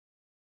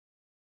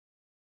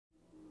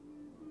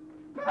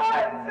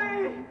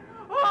Pansy!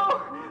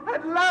 Oh,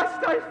 at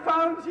last I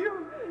found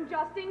you.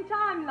 Just in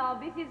time,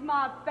 love. This is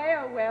my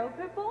farewell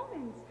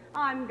performance.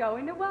 I'm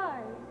going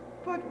away.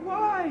 But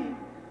why?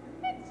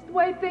 It's the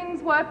way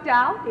things worked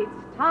out.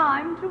 It's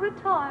time to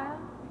retire.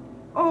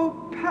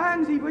 Oh,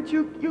 Pansy, but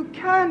you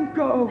can't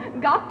go.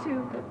 Got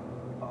to.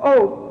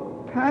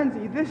 Oh,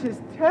 Pansy, this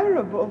is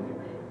terrible.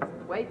 It's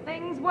the way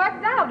things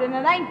worked out, and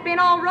it ain't been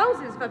all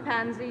roses for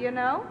Pansy, you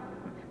know.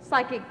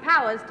 Psychic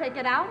powers take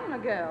it out on a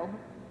girl.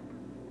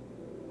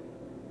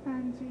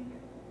 Pansy,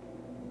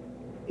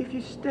 if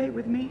you stay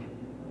with me,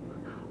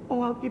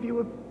 oh, I'll give you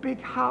a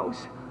big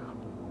house.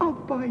 I'll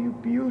buy you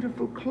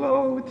beautiful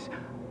clothes.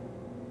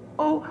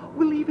 Oh,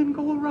 we'll even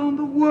go around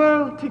the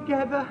world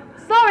together.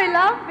 Sorry,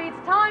 love,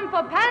 it's time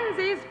for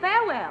Pansy's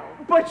farewell.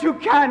 But you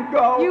can't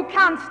go. You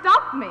can't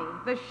stop me.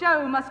 The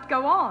show must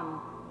go on.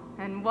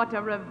 And what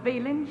a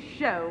revealing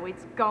show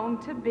it's going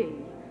to be.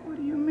 What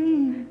do you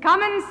mean?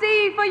 Come and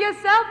see for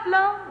yourself,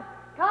 love.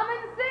 Come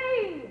and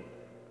see.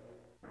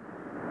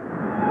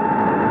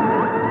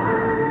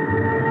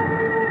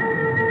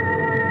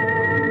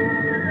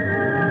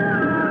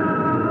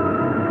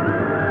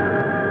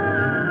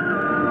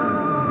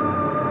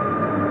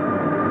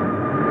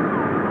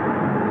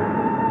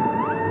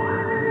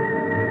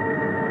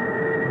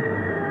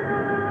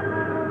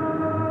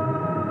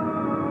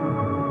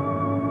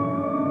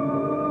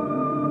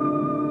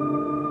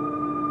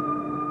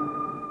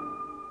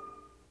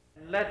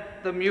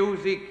 Let the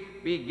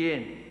music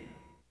begin.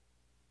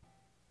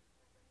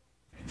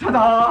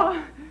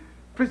 Ta-da!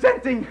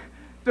 Presenting,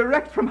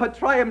 direct from her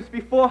triumphs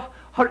before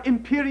her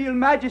Imperial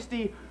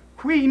Majesty,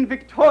 Queen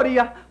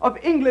Victoria of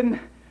England,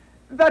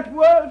 that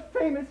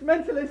world-famous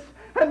mentalist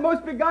and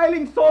most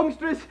beguiling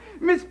songstress,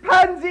 Miss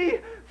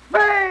Pansy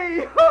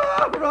Faye!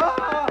 Bravo!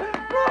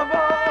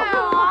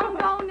 Oh, I'm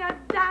gonna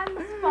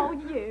dance for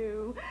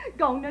you.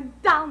 Gonna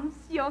dance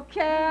your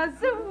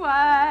cares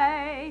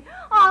away.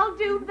 I'll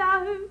do the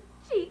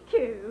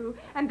hoochie-coo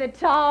and the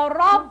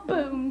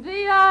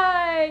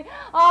ta-ra-boom-dee-ay.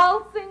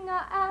 I'll sing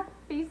a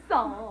happy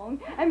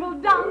song and we'll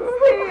dance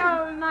the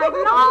whole night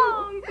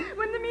long.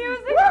 When the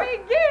music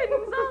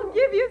begins, I'll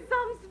give you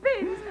some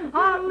spins.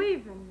 I'll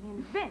even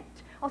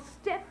invent a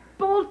step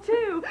ball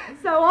too.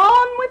 So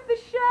on with the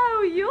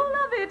show. You'll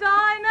love it,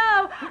 I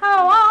know.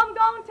 Oh, I'm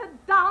going to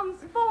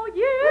dance for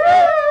you.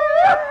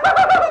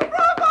 Bravo!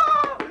 Bravo!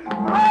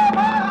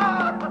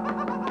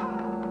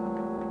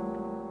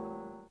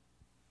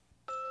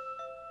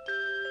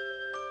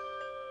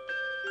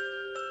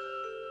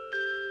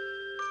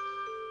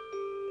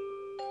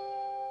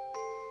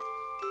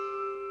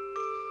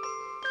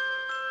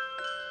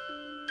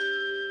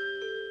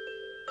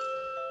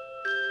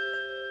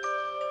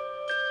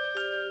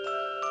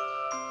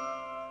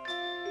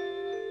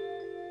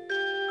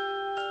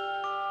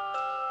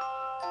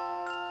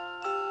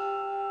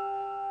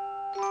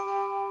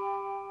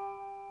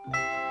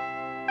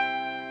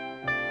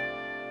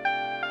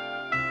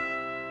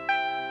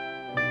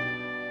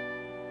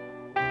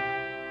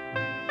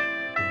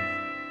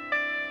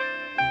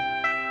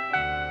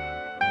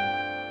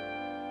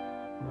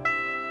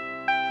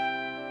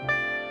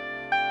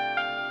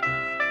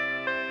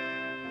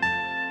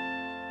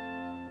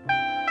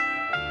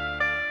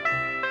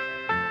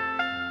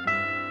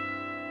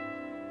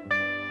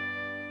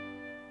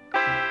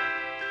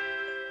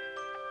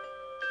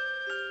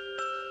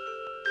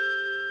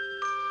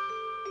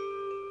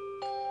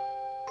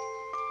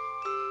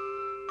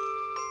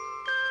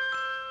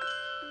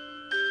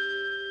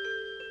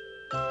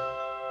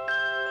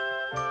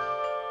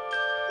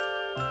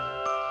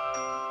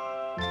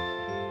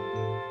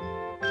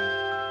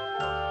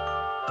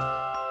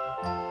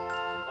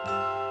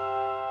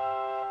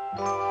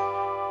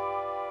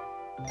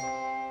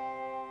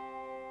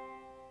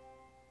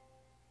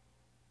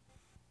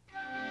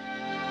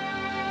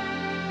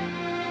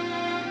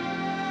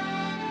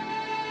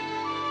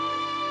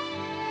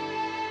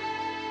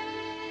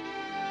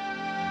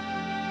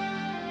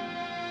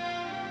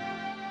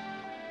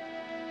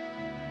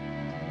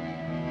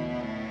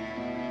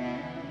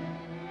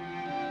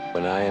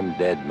 When I am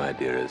dead, my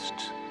dearest,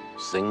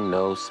 sing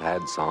no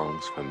sad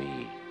songs for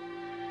me.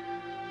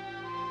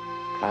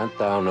 Plant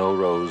thou no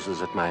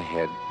roses at my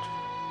head,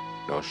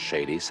 nor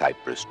shady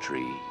cypress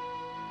tree.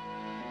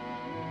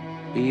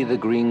 Be the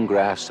green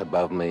grass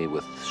above me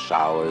with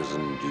showers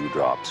and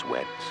dewdrops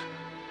wet.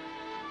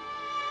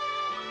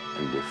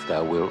 And if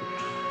thou wilt,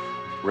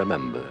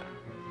 remember.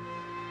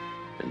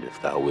 And if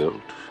thou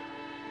wilt,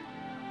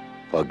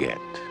 forget.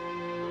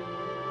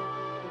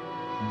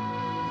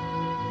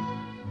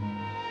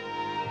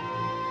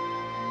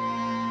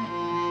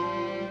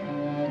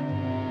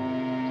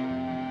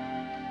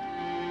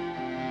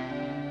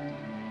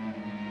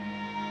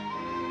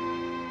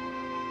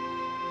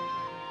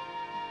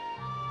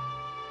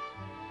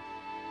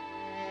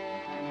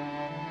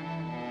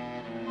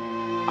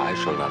 I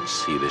shall not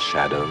see the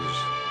shadows.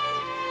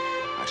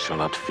 I shall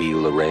not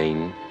feel the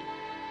rain.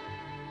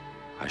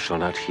 I shall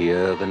not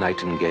hear the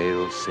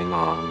nightingale sing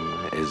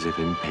on as if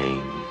in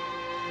pain.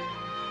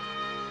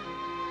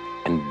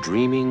 and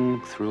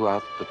dreaming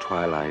throughout the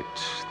twilight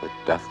that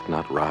doth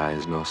not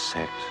rise nor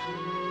set,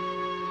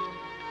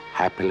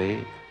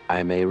 happily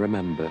I may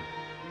remember,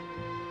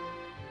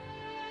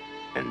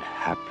 and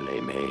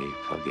happily may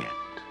forget.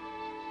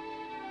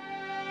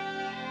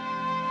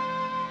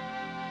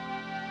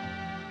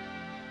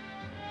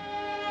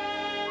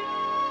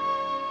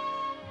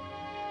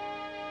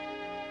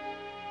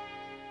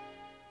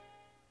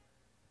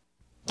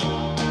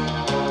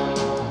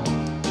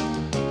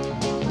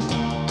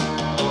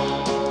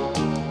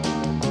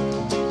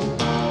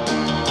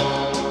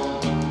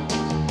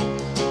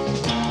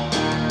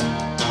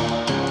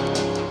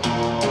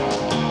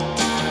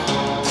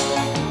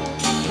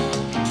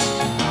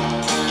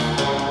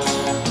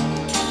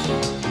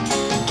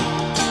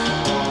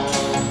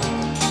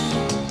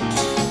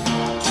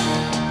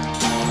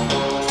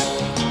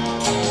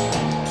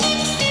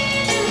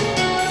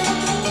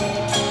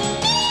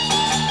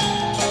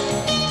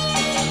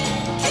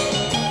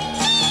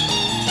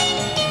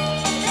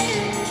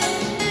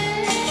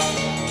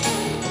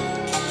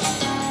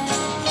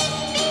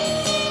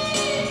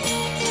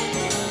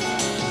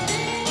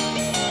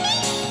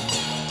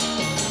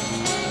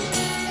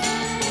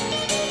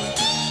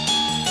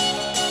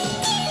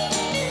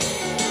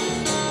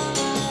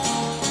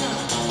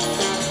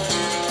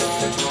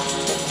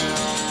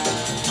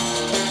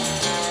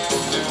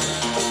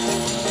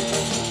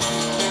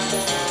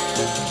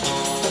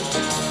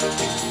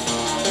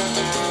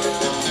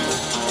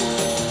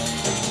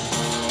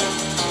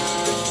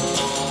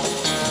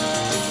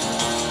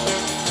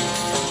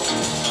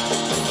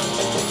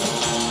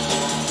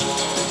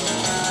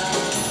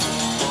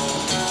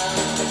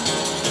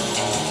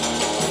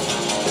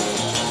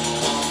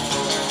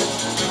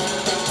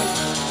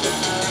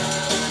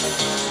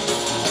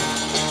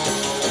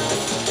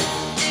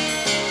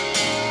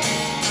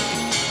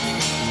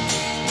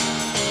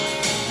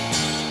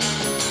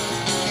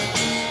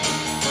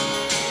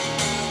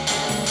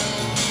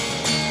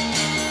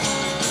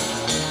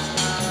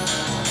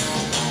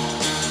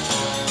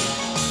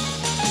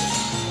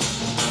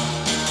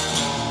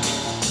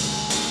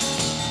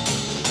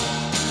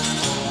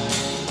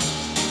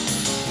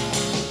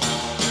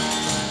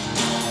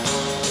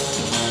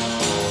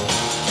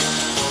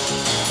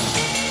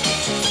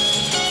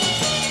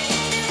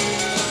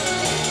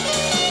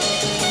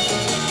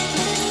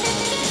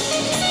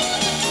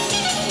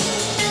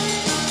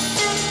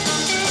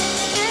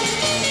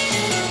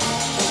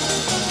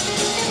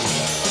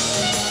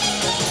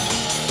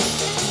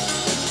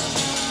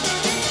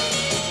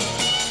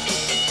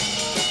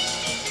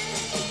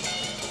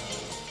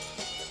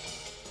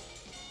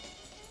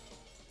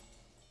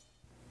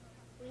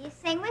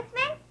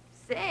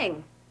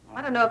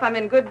 I don't know if I'm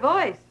in good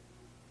voice.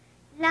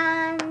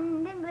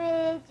 London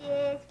Bridge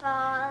is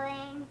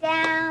falling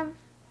down,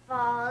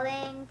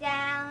 falling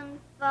down,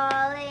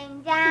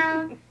 falling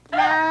down.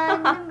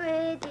 London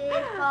Bridge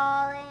is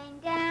falling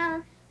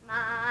down,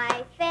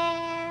 my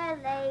fair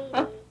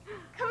lady.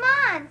 Come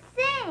on,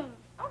 sing.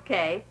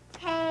 Okay.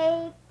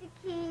 Take the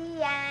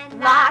key and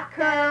Lock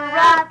her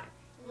up,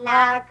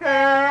 lock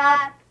her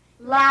up,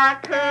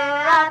 lock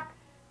her up.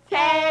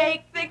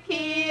 Take the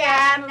key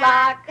and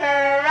lock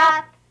her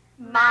up,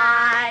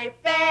 my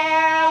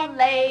fair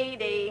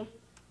lady.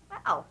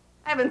 Wow,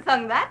 I haven't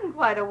sung that in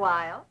quite a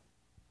while.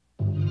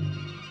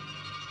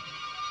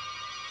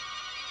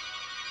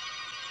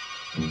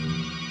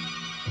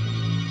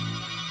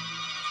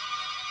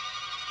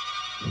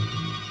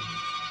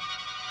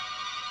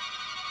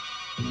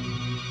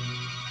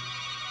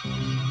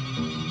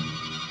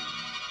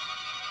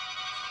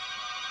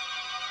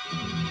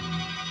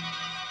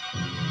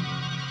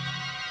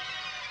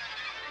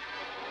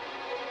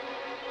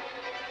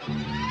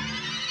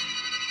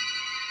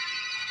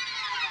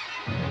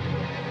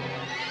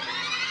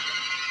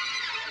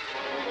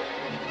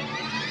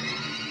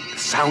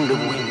 Sound of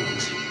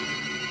wings.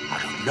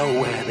 Out of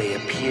nowhere they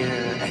appear,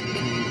 and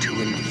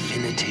into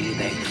infinity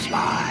they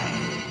fly.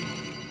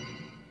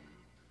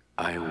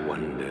 I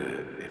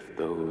wonder if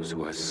those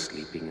who are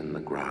sleeping in the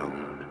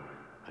ground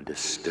are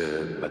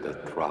disturbed by the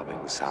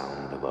throbbing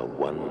sound of a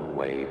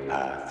one-way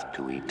path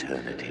to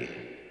eternity.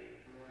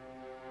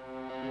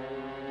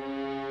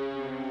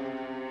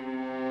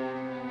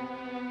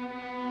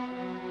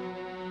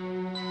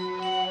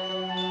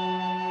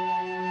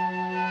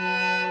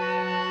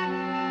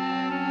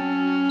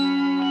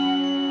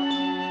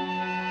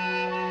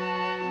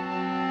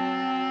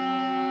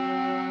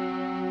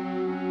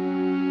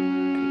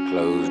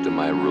 Enclosed in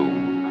my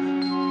room,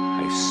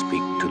 I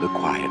speak to the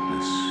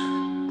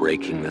quietness,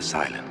 breaking the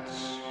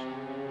silence.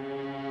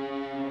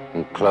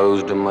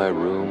 Enclosed in my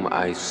room,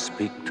 I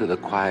speak to the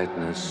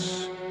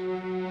quietness,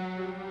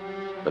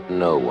 but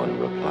no one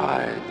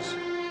replies.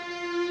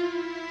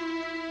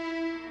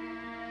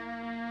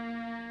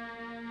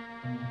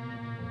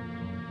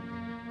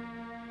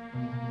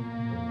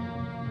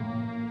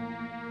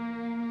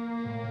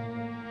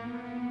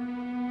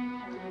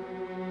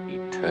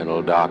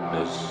 Eternal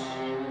darkness,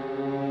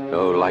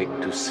 no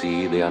light to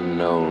see the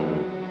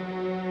unknown.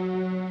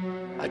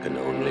 I can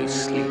only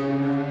sleep.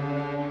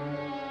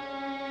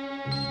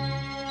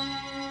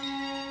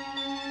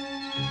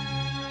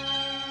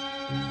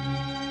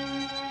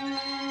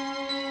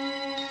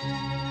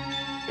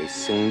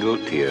 single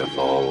tear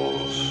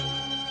falls,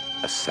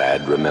 a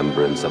sad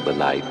remembrance of the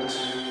night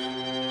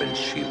when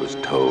she was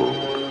told.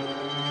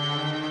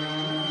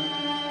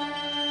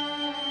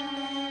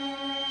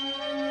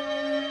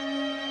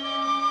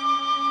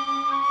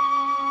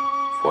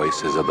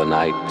 Voices of the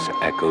night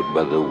echoed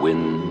by the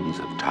winds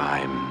of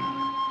time.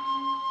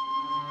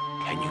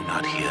 Can you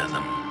not hear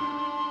them?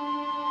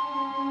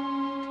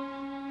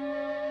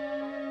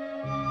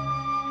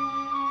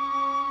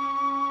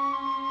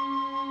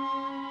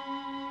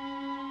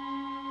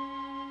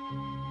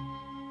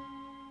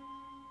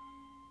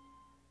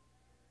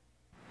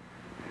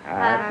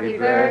 Happy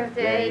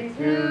birthday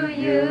to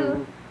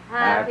you.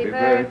 Happy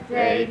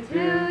birthday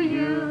to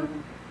you.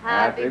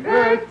 Happy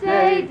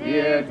birthday,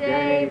 dear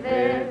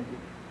David.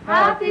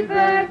 Happy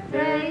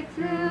birthday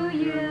to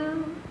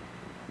you.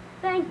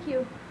 Thank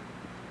you.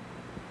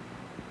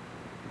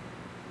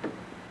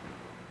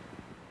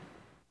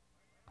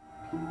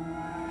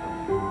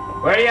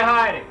 Where are you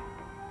hiding?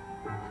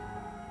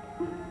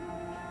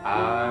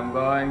 I'm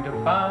going to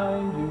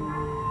find you.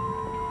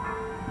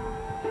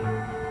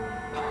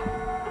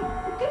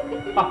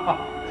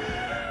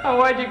 Oh,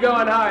 why'd you go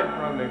and hide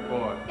from me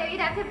for? So you'd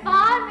have to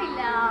find me,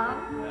 love.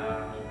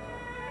 No.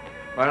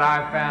 Well,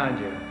 I found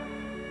you.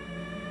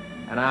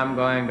 And I'm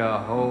going to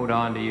hold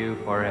on to you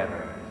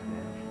forever.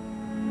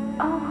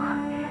 Oh,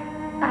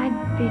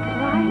 I'd be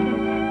delighted.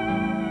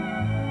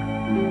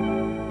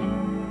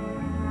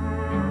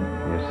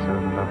 You're so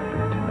lovely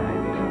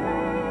tonight.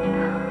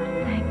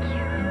 Thank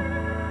you.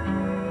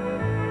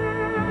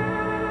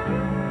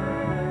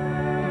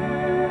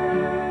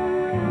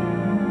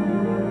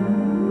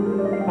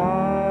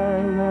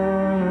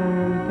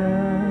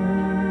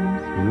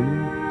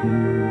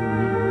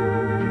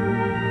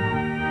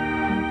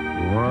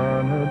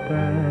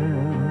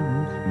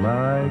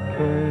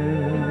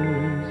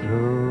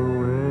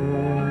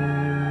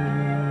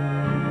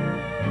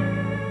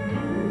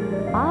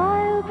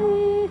 I'll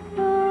be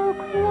so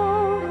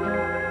close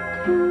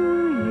to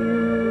you.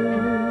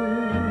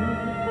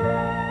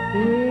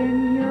 In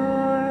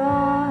your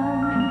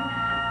arms,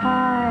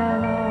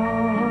 I'll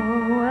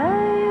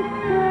always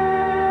stay.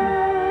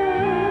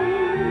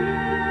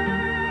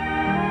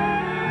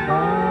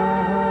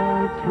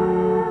 Hearts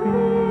will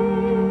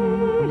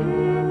beat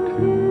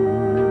into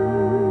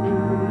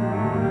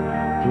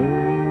in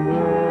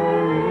the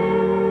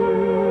rhythm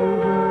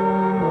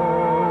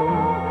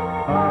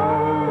of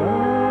our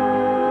love.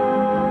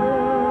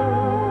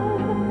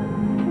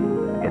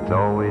 It's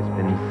always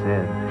been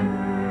said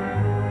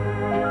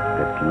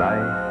that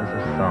life is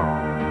a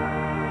song.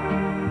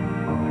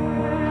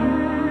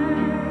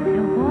 So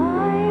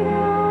why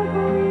don't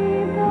we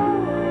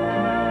both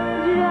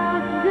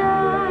just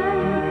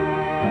dance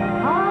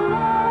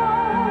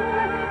along,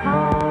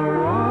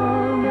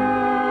 around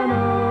and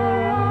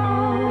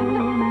around,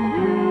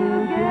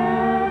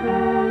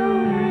 together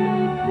we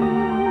two.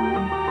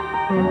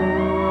 Oh,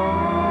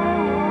 I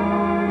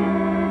wanna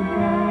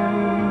dance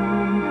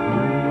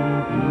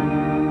with you.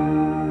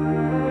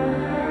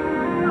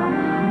 Oh,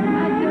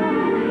 my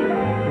darling.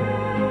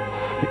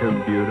 You're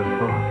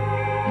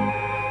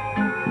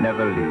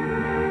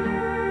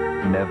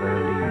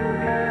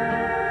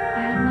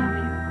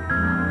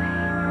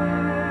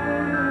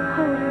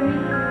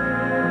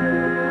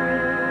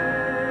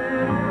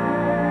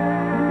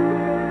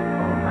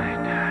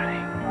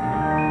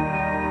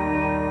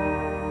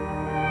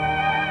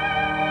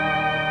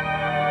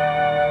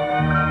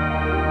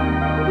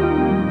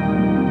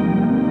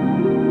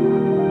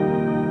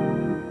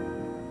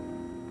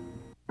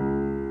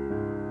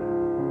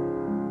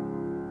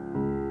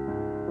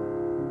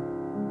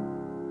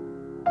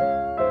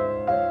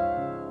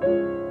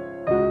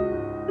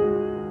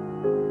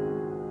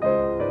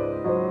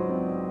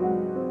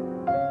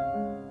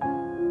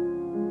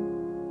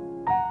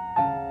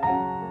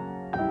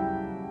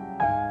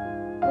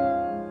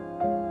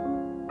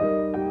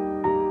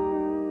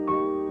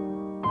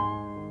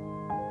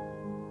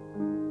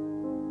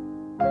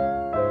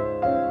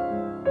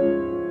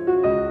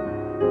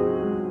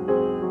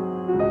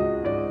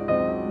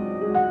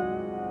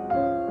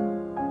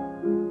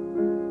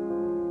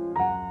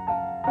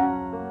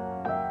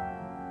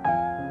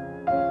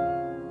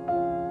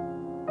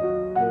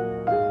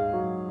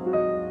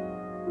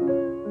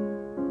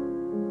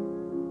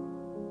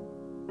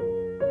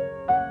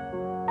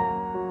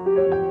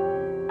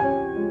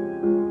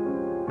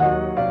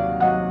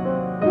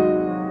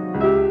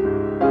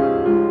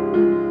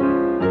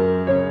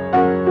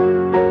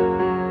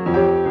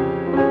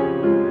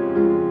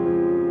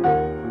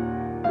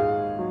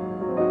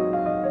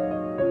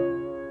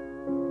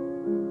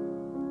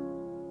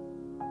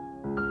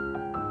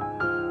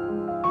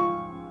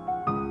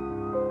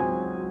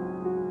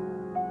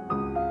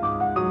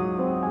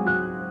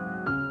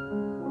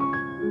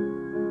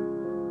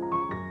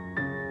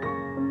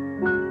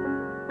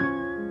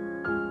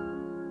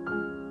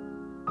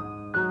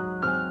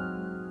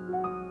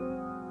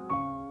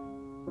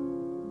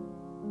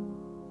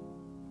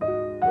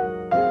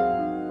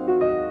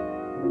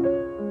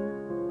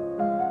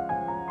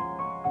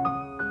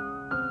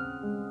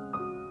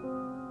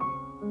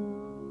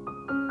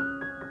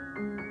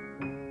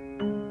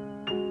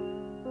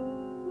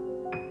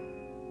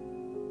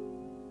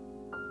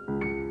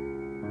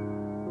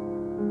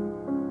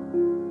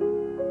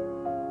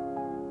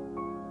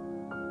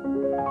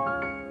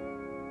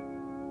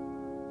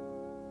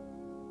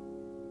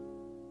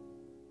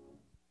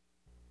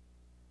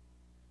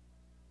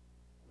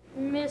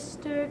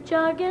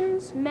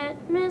Juggins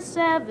met Miss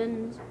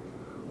Evans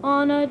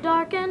on a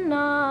darkened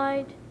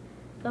night.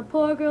 The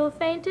poor girl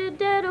fainted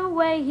dead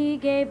away, he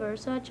gave her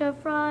such a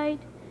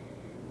fright.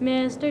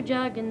 Mr.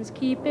 Juggins,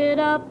 keep it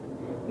up.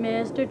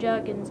 Mr.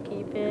 Juggins,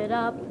 keep it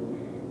up.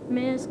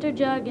 Mr.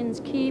 Juggins,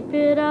 keep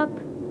it up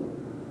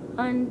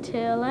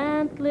until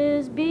Aunt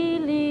Liz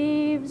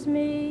believes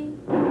me.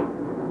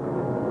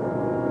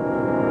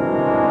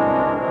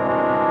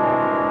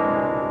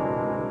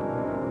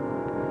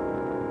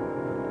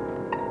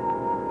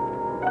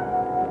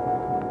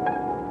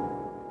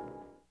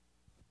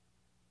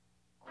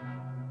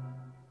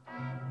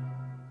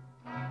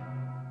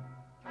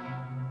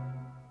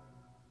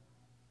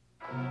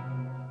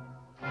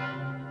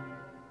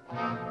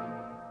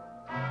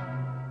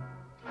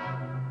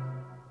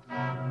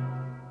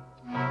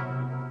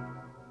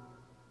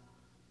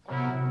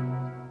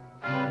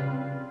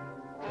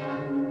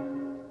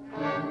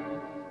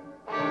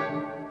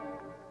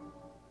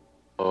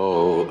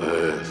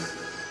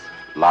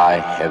 Lie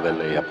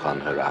heavily upon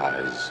her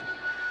eyes.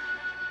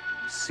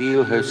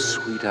 Seal her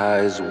sweet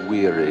eyes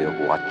weary of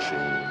watching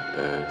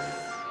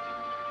earth.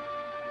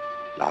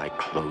 Lie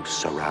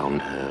close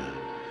around her.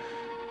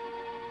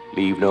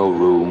 Leave no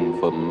room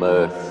for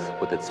mirth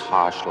with its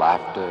harsh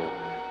laughter,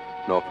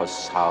 nor for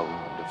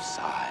sound of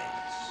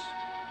sighs.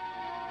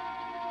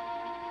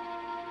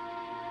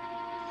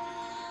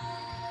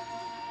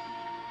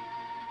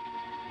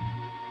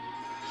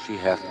 She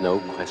hath no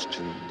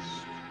questions,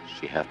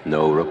 she hath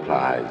no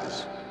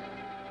replies.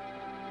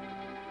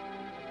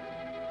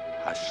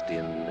 Hushed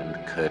in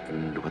and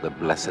curtained with a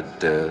blessed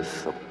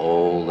dearth of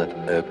all that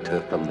irked her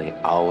from the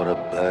hour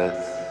of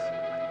birth,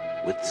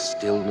 with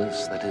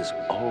stillness that is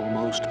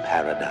almost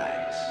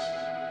paradise.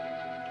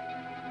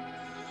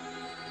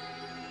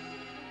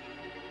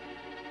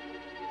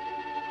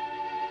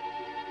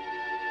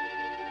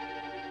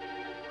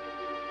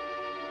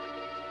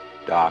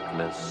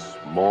 Darkness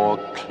more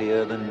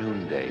clear than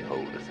noonday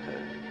holdeth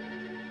her.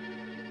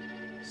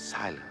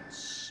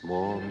 Silence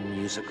more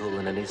musical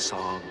than any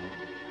song.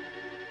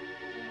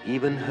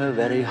 Even her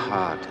very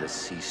heart has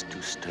ceased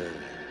to stir.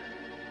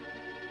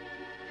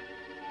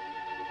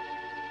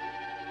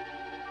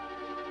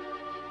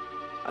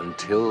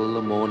 Until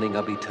the morning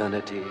of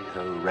eternity,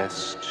 her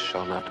rest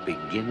shall not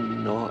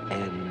begin nor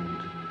end,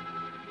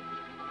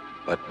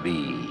 but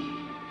be.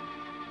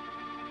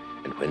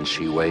 And when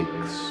she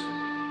wakes,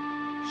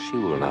 she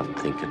will not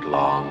think it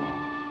long.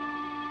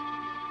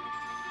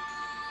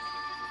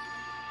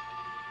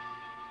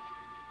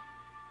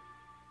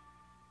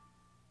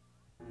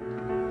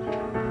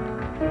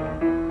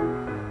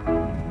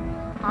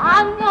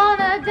 I'm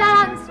gonna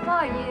dance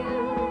for you,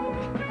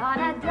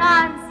 gonna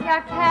dance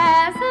your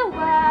cares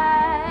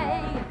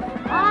away.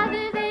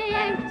 Under the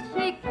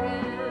H.E.Q.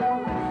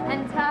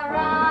 and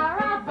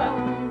Tarara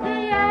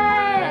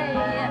Boom-de-ay.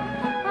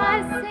 I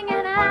sing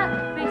an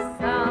happy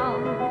song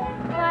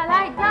while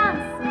I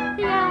dance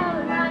the all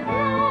night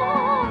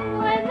long.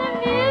 When the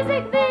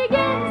music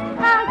begins,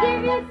 I'll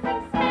give you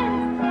some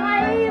spins. I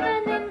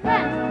even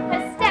invent a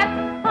step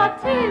or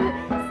two.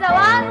 So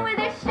on with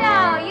the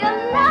show,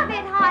 you'll love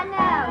it, I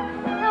know.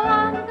 Now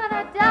I'm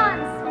gonna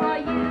dance for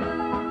you.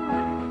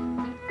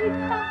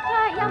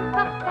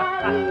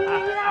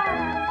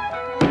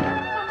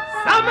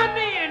 Summon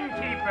the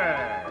innkeeper!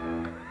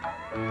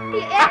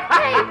 The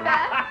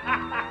innkeeper?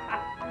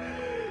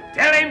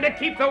 Tell him to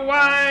keep the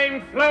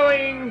wine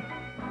flowing,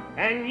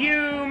 and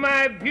you,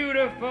 my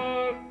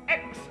beautiful,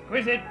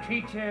 exquisite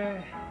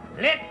creature,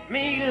 let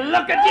me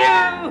look at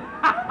you!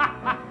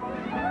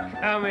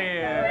 Come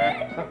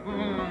here.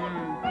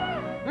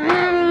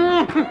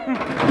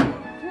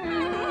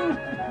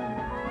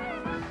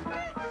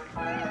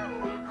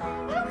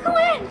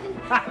 Quentin!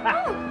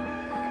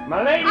 My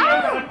lady,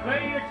 I'm going to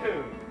play you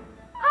tune.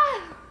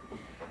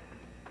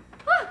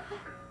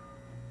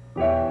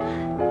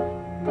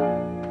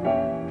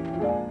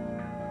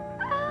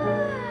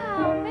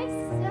 Oh, my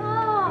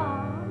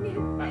song.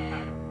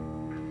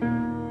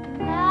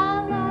 La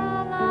la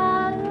la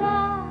la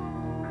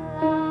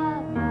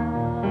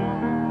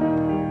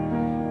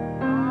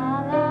la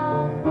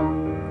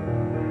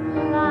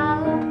la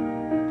la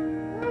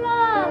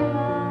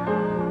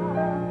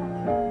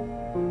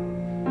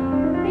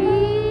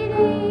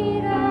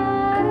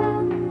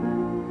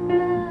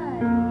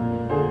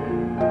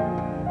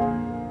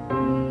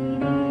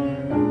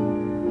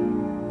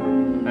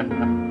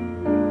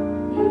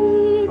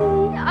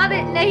I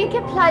didn't know you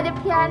could play the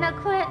piano,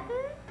 Quentin.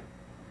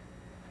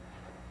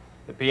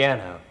 The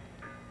piano.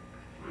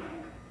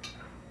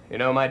 You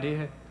know, my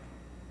dear,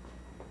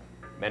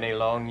 many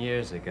long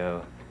years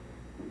ago,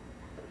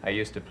 I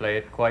used to play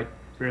it quite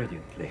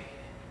brilliantly.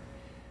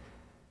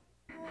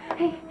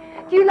 Hey,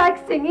 do you like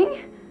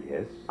singing?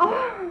 Yes.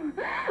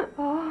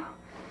 Oh.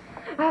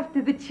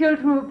 After the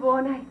children were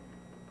born,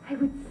 I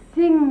would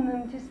sing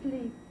them to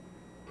sleep.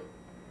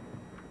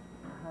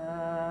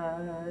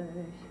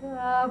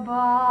 Hush-a-bye,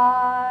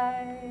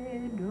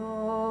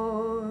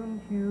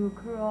 don't you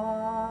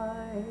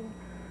cry.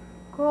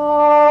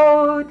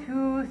 Go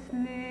to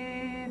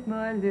sleep,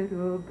 my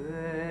little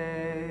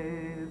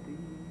baby.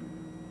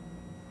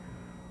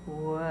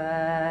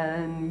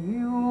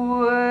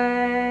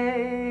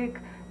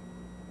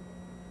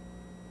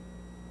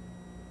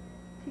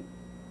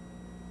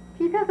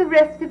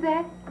 rest of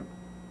that?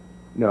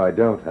 No, I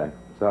don't. I'm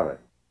sorry.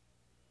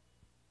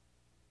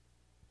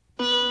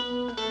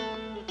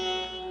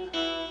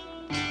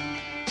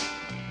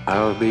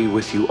 I'll be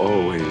with you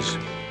always.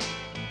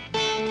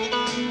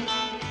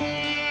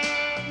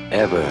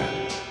 Ever,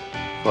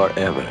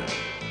 forever.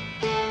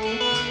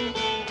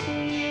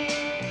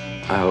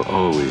 I'll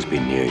always be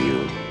near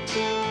you.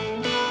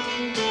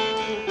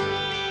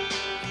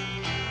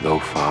 Though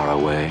far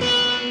away,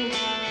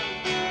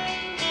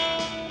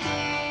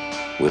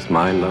 with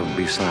my love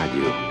beside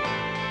you,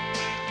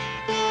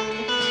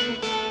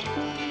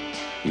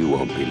 you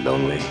won't be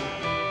lonely.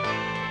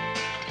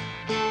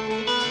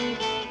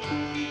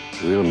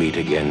 We'll meet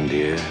again,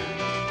 dear,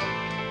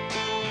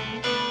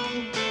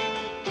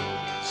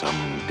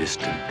 some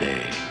distant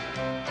day.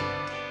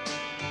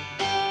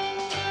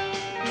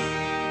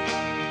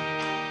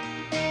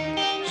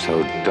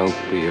 So don't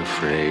be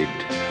afraid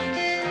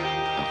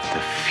of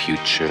the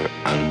future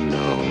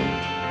unknown,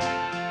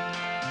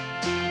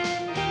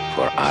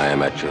 for I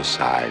am at your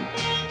side.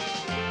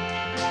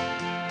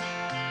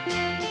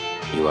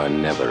 You are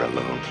never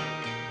alone.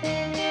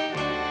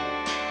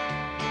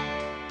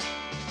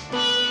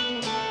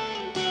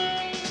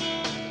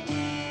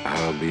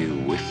 I'll be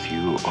with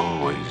you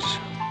always,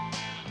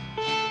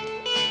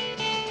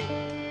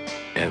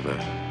 ever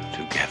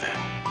together,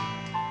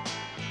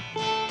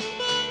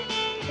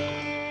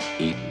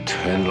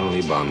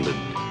 eternally bonded,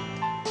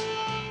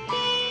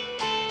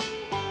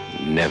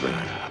 never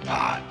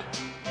apart.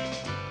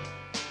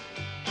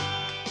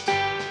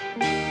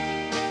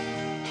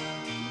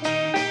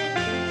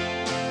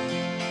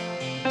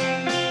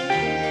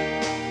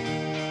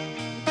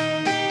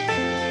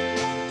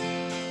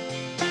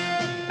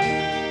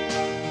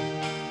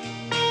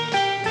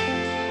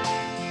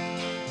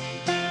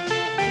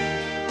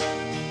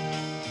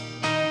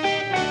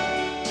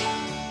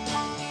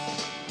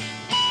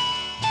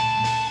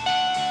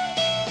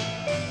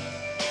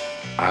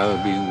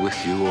 I'll be with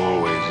you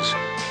always,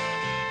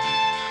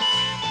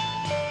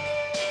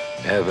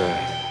 ever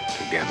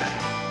together,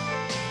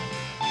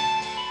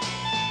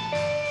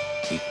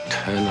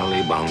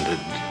 eternally bonded,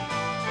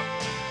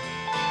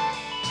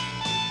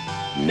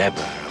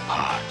 never